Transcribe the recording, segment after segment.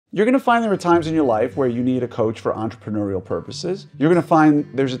You're going to find there are times in your life where you need a coach for entrepreneurial purposes. You're going to find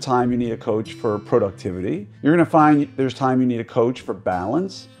there's a time you need a coach for productivity. You're going to find there's time you need a coach for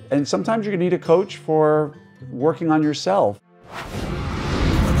balance. And sometimes you're going to need a coach for working on yourself.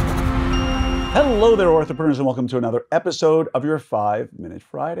 Hello there, Orthopreneurs, and welcome to another episode of your 5-Minute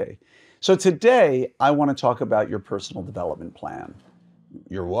Friday. So today, I want to talk about your personal development plan.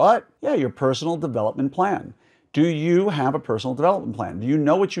 Your what? Yeah, your personal development plan. Do you have a personal development plan? Do you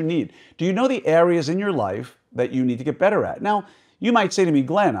know what you need? Do you know the areas in your life that you need to get better at? Now, you might say to me,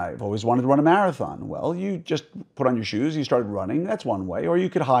 Glenn, I've always wanted to run a marathon. Well, you just put on your shoes, you started running, that's one way. Or you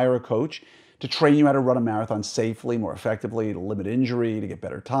could hire a coach to train you how to run a marathon safely, more effectively, to limit injury, to get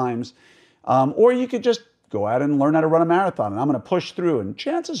better times. Or you could just go out and learn how to run a marathon, and I'm going to push through. And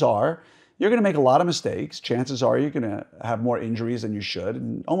chances are, you're going to make a lot of mistakes. Chances are you're going to have more injuries than you should,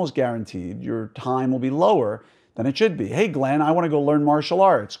 and almost guaranteed your time will be lower than it should be. Hey, Glenn, I want to go learn martial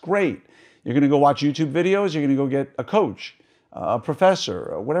arts. Great. You're going to go watch YouTube videos. You're going to go get a coach, a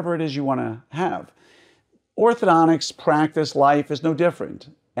professor, whatever it is you want to have. Orthodontics, practice, life is no different.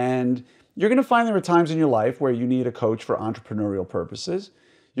 And you're going to find there are times in your life where you need a coach for entrepreneurial purposes.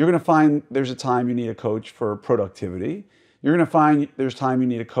 You're going to find there's a time you need a coach for productivity. You're going to find there's time you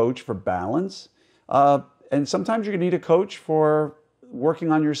need a coach for balance. And sometimes you're going to need a coach for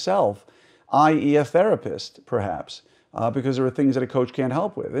working on yourself, i.e. a therapist, perhaps, because there are things that a coach can't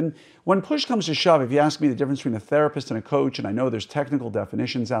help with. And when push comes to shove, if you ask me the difference between a therapist and a coach, and I know there's technical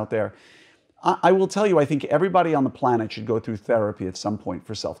definitions out there, I will tell you, I think everybody on the planet should go through therapy at some point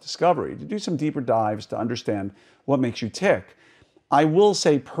for self-discovery, to do some deeper dives, to understand what makes you tick. I will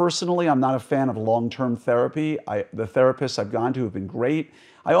say personally, I'm not a fan of long-term therapy. The therapists I've gone to have been great.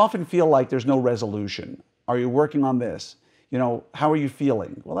 I often feel like there's no resolution. Are you working on this? You know, how are you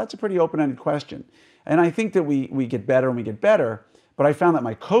feeling? Well, that's a pretty open-ended question. And I think that we get better and we get better, but I found that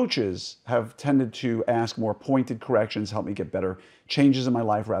my coaches have tended to ask more pointed corrections, help me get better changes in my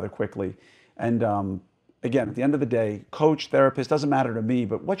life rather quickly. And again, at the end of the day, coach, therapist, doesn't matter to me,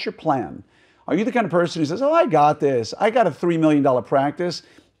 but what's your plan? Are you the kind of person who says, oh, I got this. I got a $3 million practice,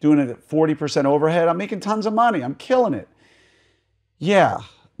 doing it at 40% overhead. I'm making tons of money. I'm killing it. Yeah,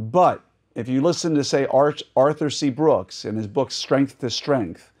 but if you listen to, say, Arthur C. Brooks in his book, Strength to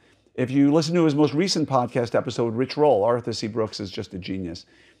Strength, if you listen to his most recent podcast episode, Rich Roll, Arthur C. Brooks is just a genius.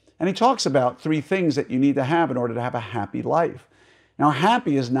 And he talks about 3 things that you need to have in order to have a happy life. Now,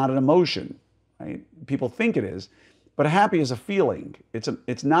 happy is not an emotion, right? People think it is, but happy is a feeling.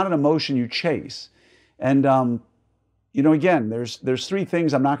 It's not an emotion you chase. And, you know, again, there's 3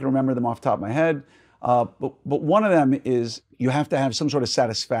 things. I'm not going to remember them off the top of my head. But one of them is you have to have some sort of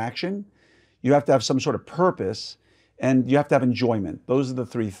satisfaction. You have to have some sort of purpose, and you have to have enjoyment. Those are the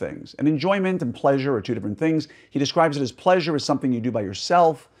 3 things. And enjoyment and pleasure are 2 different things. He describes it as pleasure as something you do by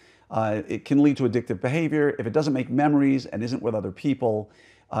yourself. It can lead to addictive behavior. If it doesn't make memories and isn't with other people,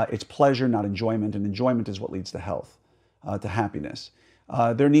 it's pleasure, not enjoyment. And enjoyment is what leads to health, to happiness.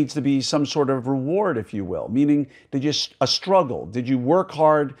 There needs to be some sort of reward, if you will, meaning did you a struggle? Did you work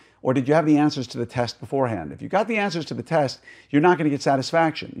hard, or did you have the answers to the test beforehand? If you got the answers to the test, you're not going to get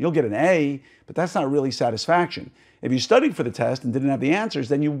satisfaction. You'll get an A, but that's not really satisfaction. If you studied for the test and didn't have the answers,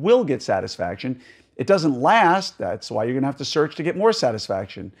 then you will get satisfaction. It doesn't last. That's why you're going to have to search to get more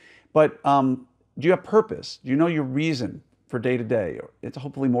satisfaction. But do you have purpose? Do you know your reason for day to day? It's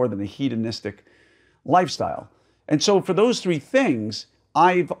hopefully more than a hedonistic lifestyle. And so for those 3 things,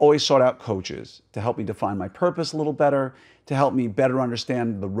 I've always sought out coaches to help me define my purpose a little better, to help me better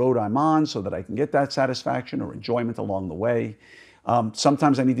understand the road I'm on so that I can get that satisfaction or enjoyment along the way.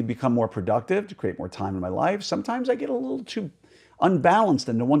 Sometimes I need to become more productive to create more time in my life. Sometimes I get a little too unbalanced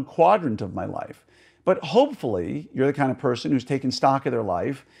into one quadrant of my life. But hopefully you're the kind of person who's taken stock of their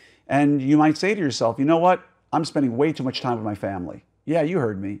life, and you might say to yourself, you know what? I'm spending way too much time with my family. Yeah, you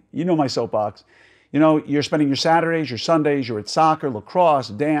heard me. You know my soapbox. You know, you're spending your Saturdays, your Sundays, you're at soccer, lacrosse,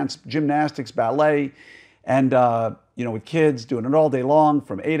 dance, gymnastics, ballet, and, you know, with kids, doing it all day long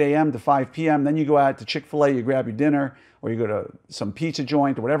from 8 a.m. to 5 p.m. Then you go out to Chick-fil-A, you grab your dinner, or you go to some pizza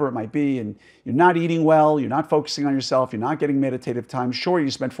joint or whatever it might be, and you're not eating well, you're not focusing on yourself, you're not getting meditative time. Sure, you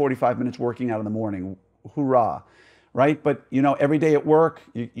spend 45 minutes working out in the morning. Hoorah. Right? But, you know, every day at work,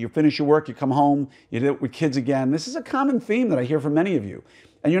 you finish your work, you come home, you do it with kids again. This is a common theme that I hear from many of you.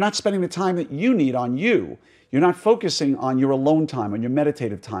 And you're not spending the time that you need on you. You're not focusing on your alone time, on your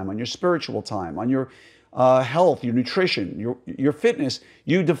meditative time, on your spiritual time, on your health, your nutrition, your fitness.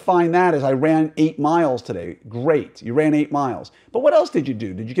 You define that as I ran 8 miles today. Great. You ran 8 miles. But what else did you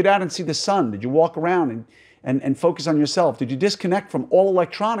do? Did you get out and see the sun? Did you walk around and focus on yourself? Did you disconnect from all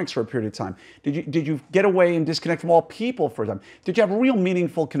electronics for a period of time? Did you get away and disconnect from all people for a time? Did you have a real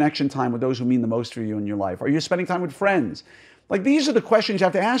meaningful connection time with those who mean the most for you in your life? Are you spending time with friends? Like, these are the questions you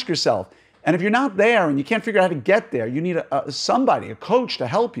have to ask yourself. And if you're not there and you can't figure out how to get there, you need somebody, a coach to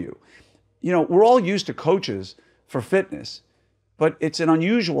help you. You know, we're all used to coaches for fitness, but it's an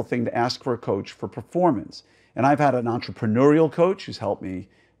unusual thing to ask for a coach for performance. And I've had an entrepreneurial coach who's helped me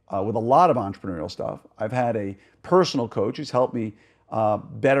with a lot of entrepreneurial stuff. I've had a personal coach who's helped me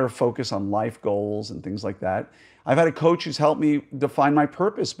better focus on life goals and things like that. I've had a coach who's helped me define my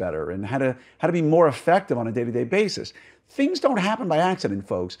purpose better and how to be more effective on a day-to-day basis. Things don't happen by accident,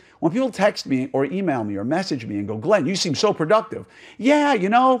 folks. When people text me or email me or message me and go, Glenn, you seem so productive. Yeah, you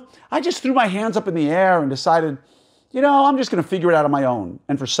know, I just threw my hands up in the air and decided, you know, I'm just going to figure it out on my own.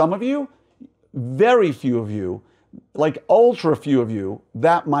 And for some of you, very few of you, like ultra few of you,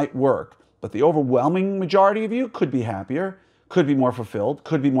 that might work. But the overwhelming majority of you could be happier, could be more fulfilled,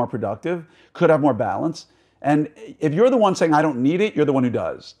 could be more productive, could have more balance. And if you're the one saying, I don't need it, you're the one who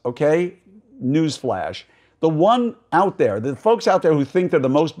does, okay? Newsflash. The one out there, the folks out there who think they're the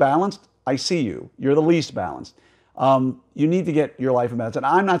most balanced, I see you. You're the least balanced. You need to get your life in balance. And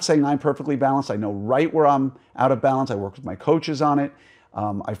I'm not saying I'm perfectly balanced. I know right where I'm out of balance. I work with my coaches on it.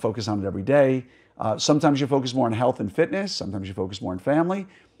 I focus on it every day. Sometimes you focus more on health and fitness. Sometimes you focus more on family.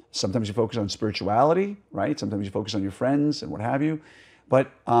 Sometimes you focus on spirituality, right? Sometimes you focus on your friends and what have you. But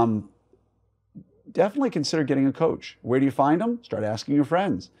definitely consider getting a coach. Where do you find them? Start asking your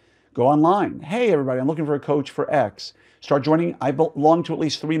friends. Go online. Hey, everybody, I'm looking for a coach for X. Start joining. I belong to at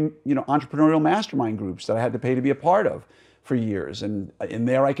least 3, entrepreneurial mastermind groups that I had to pay to be a part of for years. And in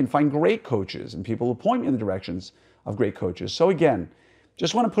there, I can find great coaches and people who point me in the directions of great coaches. So again,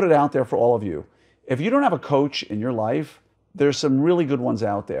 just want to put it out there for all of you. If you don't have a coach in your life, there's some really good ones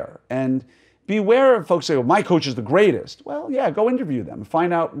out there. And beware of folks say, well, my coach is the greatest. Well, yeah, go interview them.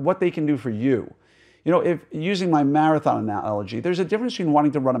 Find out what they can do for you. You know, if using my marathon analogy, there's a difference between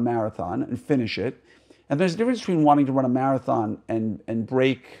wanting to run a marathon and finish it, and there's a difference between wanting to run a marathon and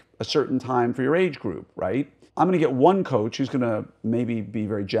break a certain time for your age group, right? I'm going to get one coach who's going to maybe be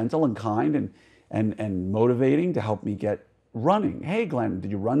very gentle and kind and motivating to help me get running. Hey, Glenn, did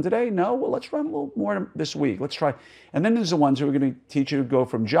you run today? No? Well, let's run a little more this week. Let's try. And then there's the ones who are going to teach you to go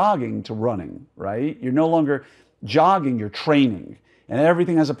from jogging to running, right? You're no longer jogging, you're training. And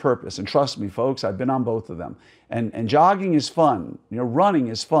everything has a purpose. And trust me, folks, I've been on both of them. And jogging is fun. Running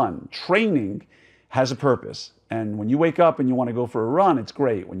is fun. Training has a purpose. And when you wake up and you want to go for a run, it's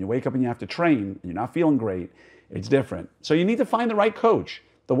great. When you wake up and you have to train, and you're not feeling great, it's different. So you need to find the right coach,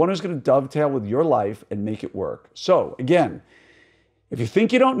 the one who's going to dovetail with your life and make it work. So again, if you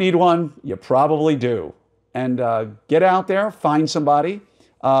think you don't need one, you probably do. And get out there, find somebody.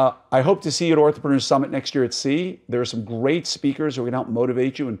 I hope to see you at Orthopreneurs Summit next year at Sea. There are some great speakers who are going to help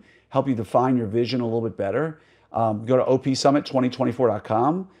motivate you and help you define your vision a little bit better. Go to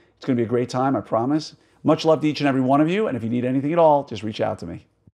opsummit2024.com. It's going to be a great time, I promise. Much love to each and every one of you. And if you need anything at all, just reach out to me.